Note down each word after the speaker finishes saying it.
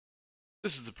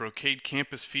This is the Brocade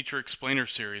Campus Feature Explainer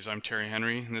Series. I'm Terry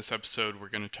Henry. In this episode, we're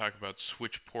going to talk about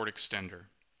Switch Port Extender.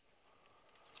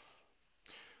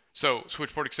 So,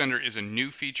 Switch Port Extender is a new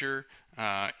feature,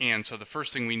 and so the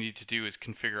first thing we need to do is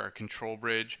configure our control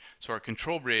bridge. So our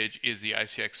control bridge is the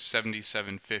ICX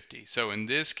 7750. So in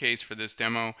this case, for this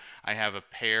demo, I have a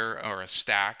pair or a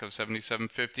stack of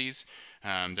 7750s.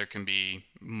 There can be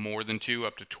more than two,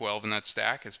 up to 12 in that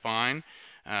stack is fine.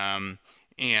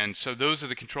 And so those are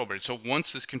the control bridge. So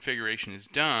once this configuration is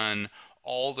done,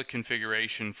 all the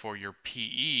configuration for your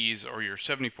PEs or your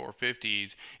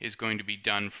 7450s is going to be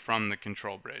done from the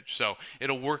control bridge. So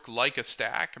it'll work like a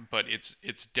stack, but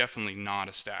it's definitely not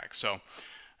a stack. So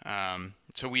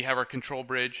we have our control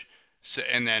bridge. So,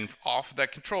 and then off of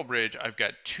that control bridge, I've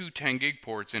got two 10 gig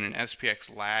ports in an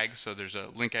SPX lag. So there's a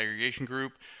link aggregation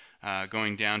group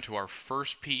going down to our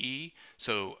first PE.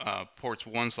 So ports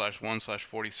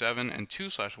 1/1/47 and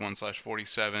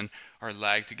 2/1/47 are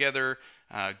lagged together,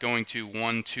 going to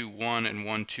 121 and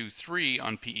 123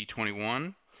 on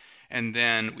PE21. And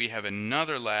then we have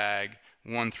another lag,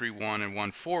 131 and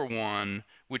 141,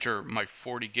 which are my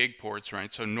 40 gig ports,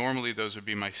 right? So normally those would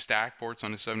be my stack ports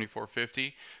on a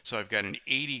 7450. So I've got an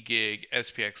 80 gig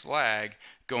SPX lag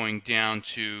going down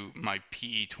to my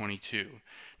PE22.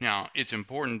 Now, it's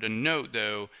important to note,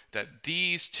 though, that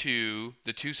these two,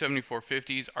 the two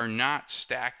 7450s, are not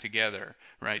stacked together,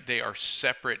 right? They are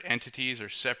separate entities or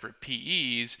separate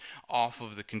PEs off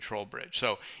of the control bridge.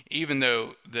 So even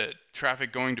though the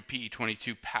traffic going to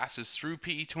PE22 passes through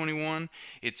PE21,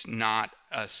 it's not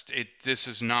this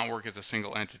does not work as a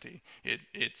single entity.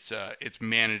 It's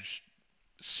managed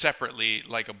separately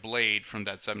like a blade from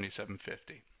that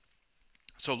 7750.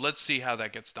 So let's see how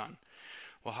that gets done.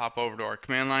 We'll hop over to our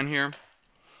command line here.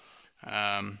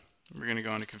 We're going to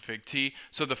go into config T.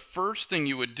 So the first thing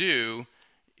you would do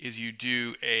is you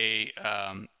do a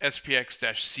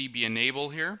SPX-CB enable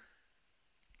here.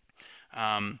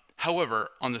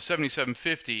 However, on the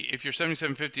 7750, if your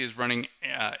 7750 is running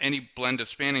any blend of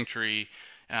spanning tree,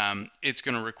 it's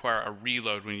going to require a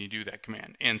reload when you do that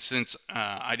command. And since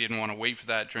I didn't want to wait for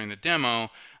that during the demo,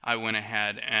 I went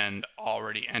ahead and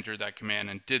already entered that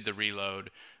command and did the reload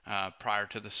prior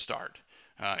to the start.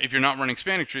 If you're not running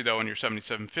spanning tree, though, on your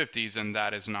 7750s, then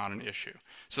that is not an issue.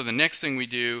 So the next thing we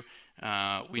do,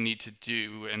 we need to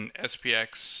do an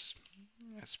SPX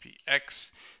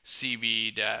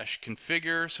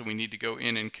CB-configure. So we need to go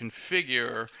in and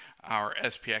configure our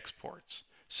SPX ports.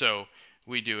 So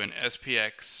we do an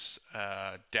SPX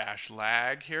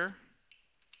 -lag here.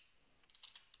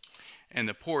 And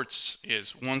the ports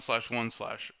is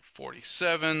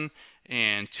 1/1/47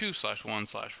 and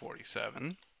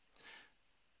 2/1/47.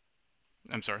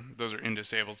 I'm sorry, those are in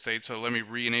disabled state. So let me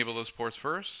re-enable those ports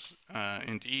first.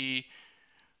 Int E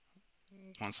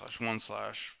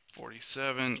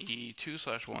 1/1/47, E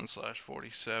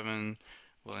 2/1/47.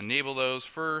 We'll enable those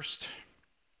first.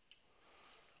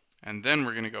 And then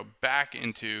we're going to go back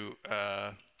into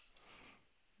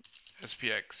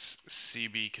SPX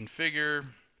CB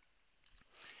configure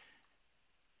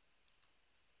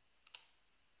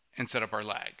and set up our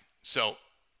lag. So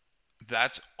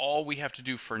that's all we have to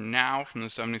do for now from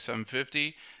the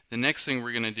 7750. The next thing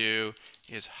we're going to do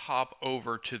is hop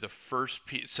over to the first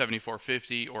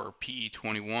 7450 or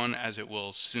PE21 as it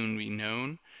will soon be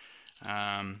known.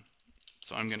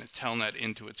 So I'm going to telnet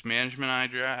into its management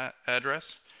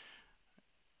address.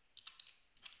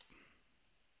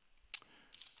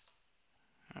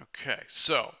 Okay,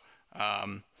 so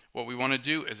what we want to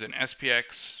do is an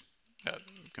SPX,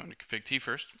 going to config T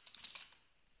first,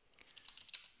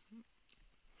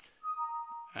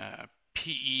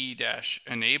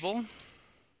 PE-enable.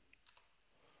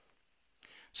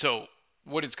 So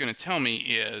what it's going to tell me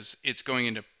is it's going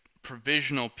into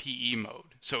provisional PE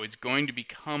mode. So it's going to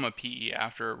become a PE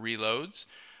after it reloads.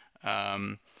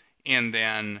 And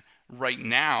then right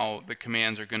now the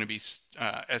commands are going to be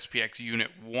SPX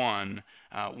unit 1.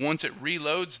 Once it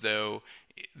reloads, though,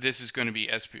 this is going to be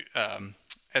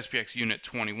SPX unit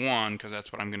 21 because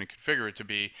that's what I'm going to configure it to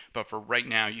be. But for right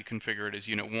now, you configure it as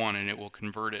unit 1, and it will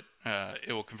convert it.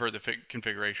 It will convert the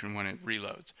configuration when it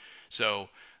reloads. So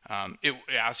it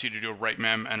asks you to do a write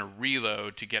mem and a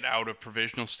reload to get out of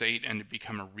provisional state and to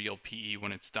become a real PE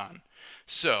when it's done.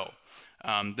 So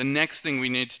the next thing we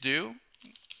need to do,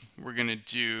 we're going to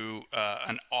do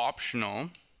an optional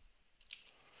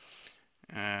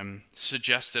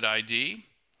suggested ID.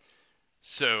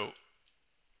 So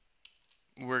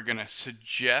we're going to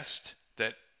suggest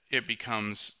that it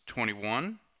becomes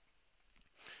 21.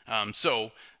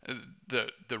 So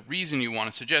the reason you want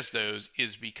to suggest those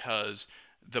is because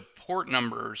the port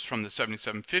numbers from the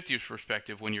 7750's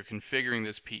perspective, when you're configuring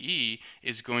this PE,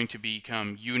 is going to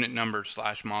become unit number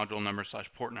slash module number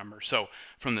slash port number. So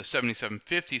from the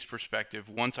 7750's perspective,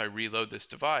 once I reload this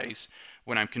device,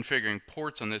 when I'm configuring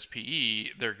ports on this PE,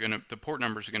 the port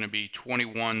numbers are going to be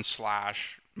 21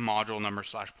 slash module number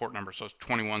slash port number. So it's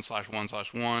 21 slash 1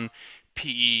 slash 1.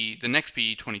 PE, the next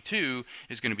PE 22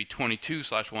 is going to be 22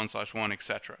 slash 1 slash 1,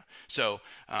 etc. So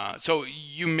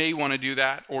you may want to do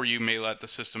that, or you may let the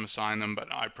system assign them,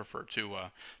 but I prefer to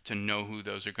know who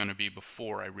those are going to be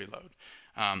before I reload.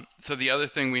 So the other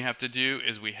thing we have to do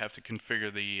is we have to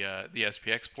configure the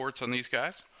SPX ports on these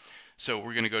guys. So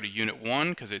we're going to go to unit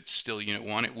 1 because it's still unit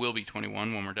 1. It will be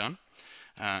 21 when we're done.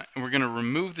 And we're going to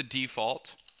remove the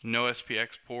default no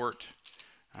SPX port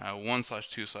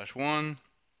 1/2/1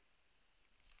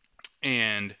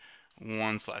 and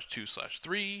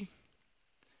 1/2/3.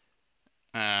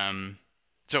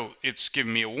 So it's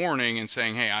giving me a warning and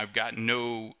saying, hey, I've got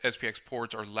no SPX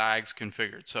ports or lags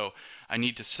configured. So I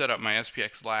need to set up my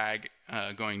SPX lag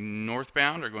going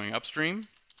northbound or going upstream.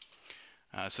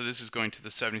 So this is going to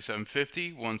the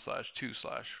 7750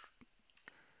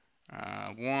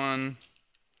 1/2/1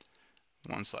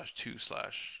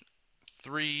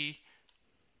 1/2/3.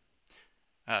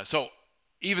 So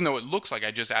even though it looks like I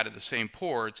just added the same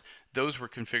ports, those were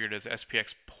configured as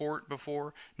SPX port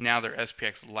before. Now they're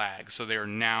SPX lag, so they are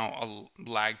now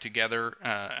lagged together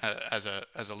as a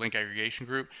link aggregation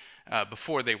group.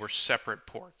 Before they were separate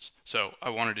ports. So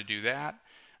I wanted to do that,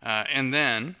 and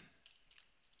then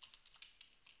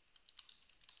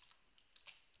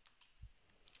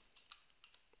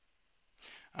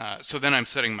so then I'm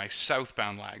setting my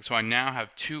southbound lag. So I now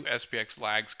have two SPX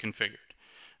lags configured.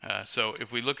 So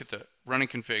if we look at the running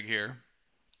config here,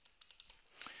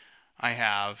 I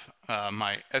have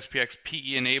my SPX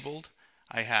PE enabled.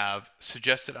 I have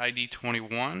suggested ID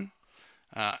 21.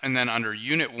 And then under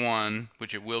unit 1,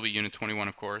 which it will be unit 21,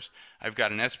 of course, I've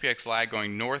got an SPX lag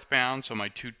going northbound. So my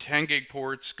two 10 gig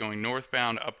ports going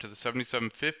northbound up to the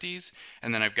 7750s.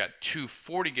 And then I've got two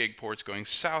 40 gig ports going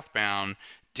southbound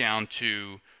down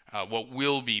to what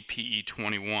will be PE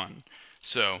 21.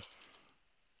 So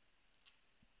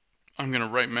I'm going to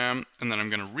write mem, and then I'm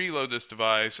going to reload this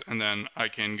device, and then I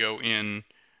can go in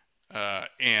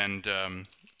and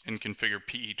configure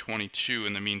PE 22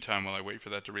 in the meantime while I wait for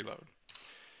that to reload.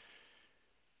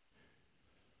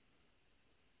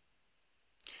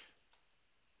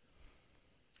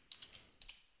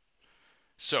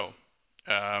 So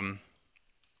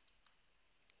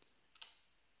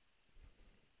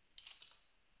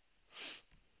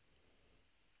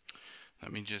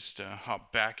let me just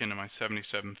hop back into my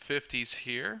 7750s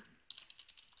here.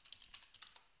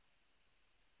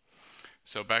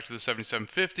 So back to the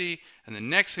 7750, and the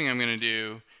next thing I'm going to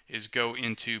do is go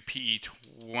into PE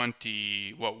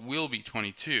 20, what will be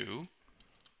 22.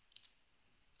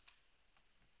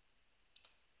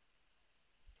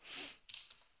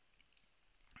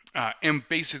 And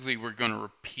basically we're going to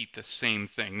repeat the same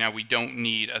thing. Now we don't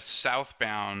need a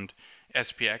southbound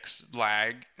SPX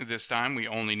lag this time. We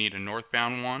only need a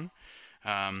northbound one.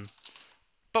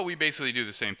 But we basically do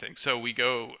the same thing. So we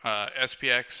go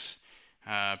SPX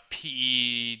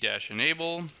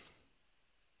PE-enable.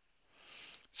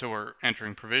 So we're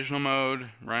entering provisional mode,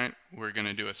 right? We're going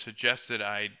to do a suggested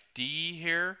ID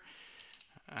here.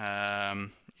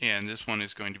 And this one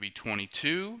is going to be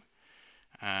 22.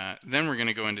 Then we're going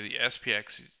to go into the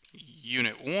SPX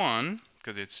unit 1,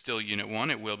 because it's still unit 1.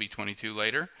 It will be 22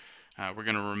 later. We're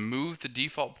going to remove the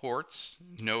default ports,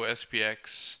 no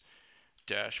SPX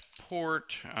dash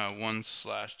port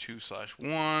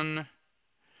 1/2/1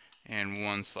 and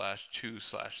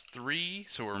 1/2/3.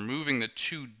 So we're removing the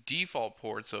two default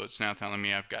ports, so it's now telling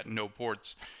me I've got no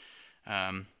ports.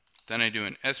 Then I do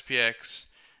an SPX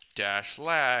dash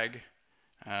lag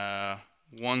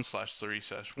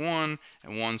 1/3/1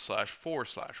 and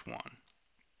 1/4/1.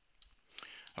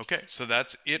 Okay, so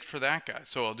that's it for that guy.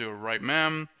 So I'll do a write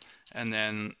mem, and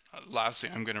then lastly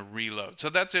I'm going to reload. So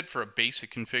that's it for a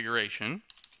basic configuration.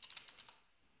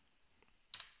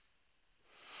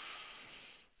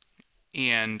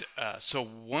 And so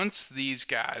once these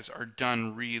guys are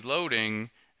done reloading,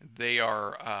 they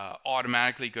are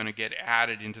automatically going to get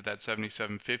added into that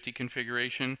 7750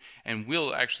 configuration, and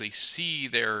we'll actually see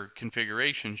their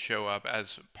configuration show up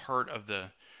as part of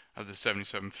the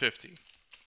 7750.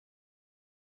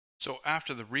 So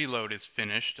after the reload is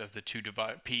finished of the two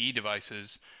PE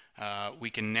devices, we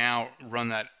can now run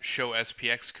that show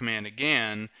SPX command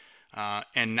again,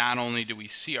 and not only do we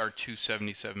see our two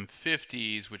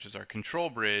 7750s, which is our control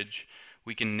bridge,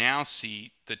 we can now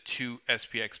see the two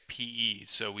SPX PEs.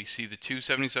 So we see the two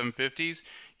 7750s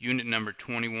unit number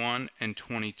 21 and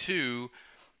 22,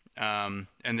 and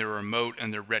they're remote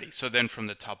and they're ready. So then from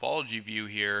the topology view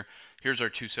here, here's our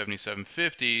two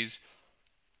 7750s,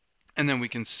 and then we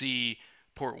can see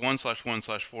port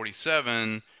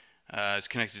 1/1/47 is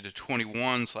connected to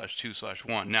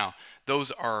 21/2/1. Now, those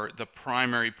are the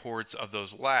primary ports of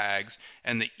those lags,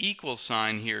 and the equal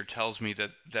sign here tells me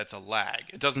that that's a lag.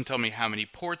 It doesn't tell me how many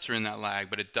ports are in that lag,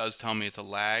 but it does tell me it's a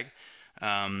lag.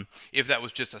 If that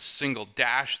was just a single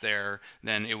dash there,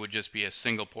 then it would just be a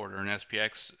single port or an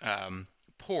SPX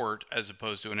port as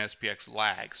opposed to an SPX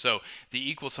lag. So the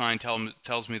equal sign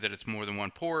tells me that it's more than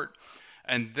one port.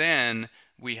 And then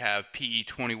we have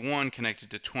PE21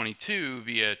 connected to 22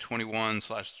 via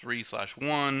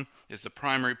 21/3/1 is the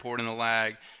primary port in the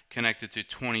lag, connected to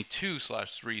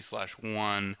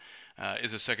 22/3/1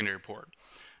 is a secondary port.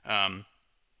 And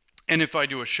if I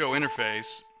do a show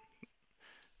interface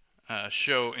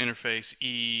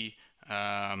E,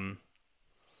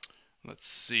 let's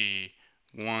see,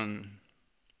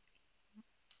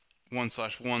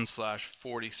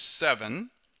 1/1/47,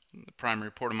 the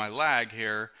primary port of my lag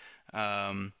here,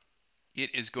 it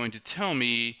is going to tell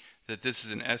me that this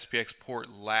is an SPX port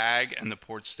lag and the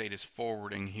port state is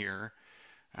forwarding here.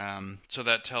 So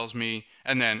that tells me,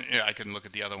 and then I can look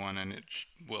at the other one and it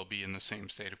will be in the same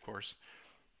state, of course.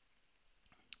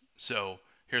 So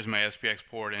here's my SPX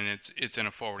port, and it's in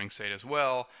a forwarding state as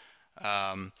well.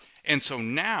 And so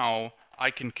now I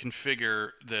can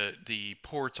configure the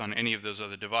ports on any of those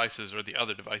other devices or the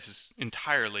other devices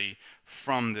entirely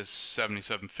from this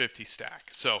 7750 stack.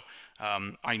 So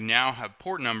I now have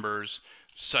port numbers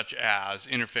such as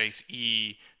interface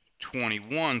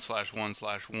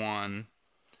E21/1/1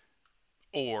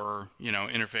 or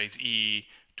interface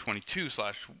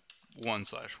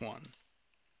E22/1/1.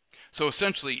 So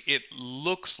essentially, it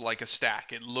looks like a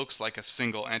stack. It looks like a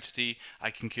single entity.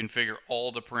 I can configure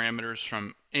all the parameters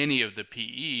from any of the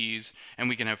PEs, and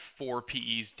we can have 4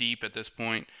 PEs deep at this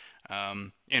point,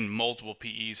 and multiple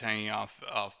PEs hanging off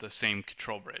the same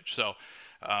control bridge. So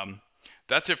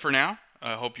that's it for now.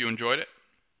 I hope you enjoyed it.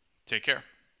 Take care.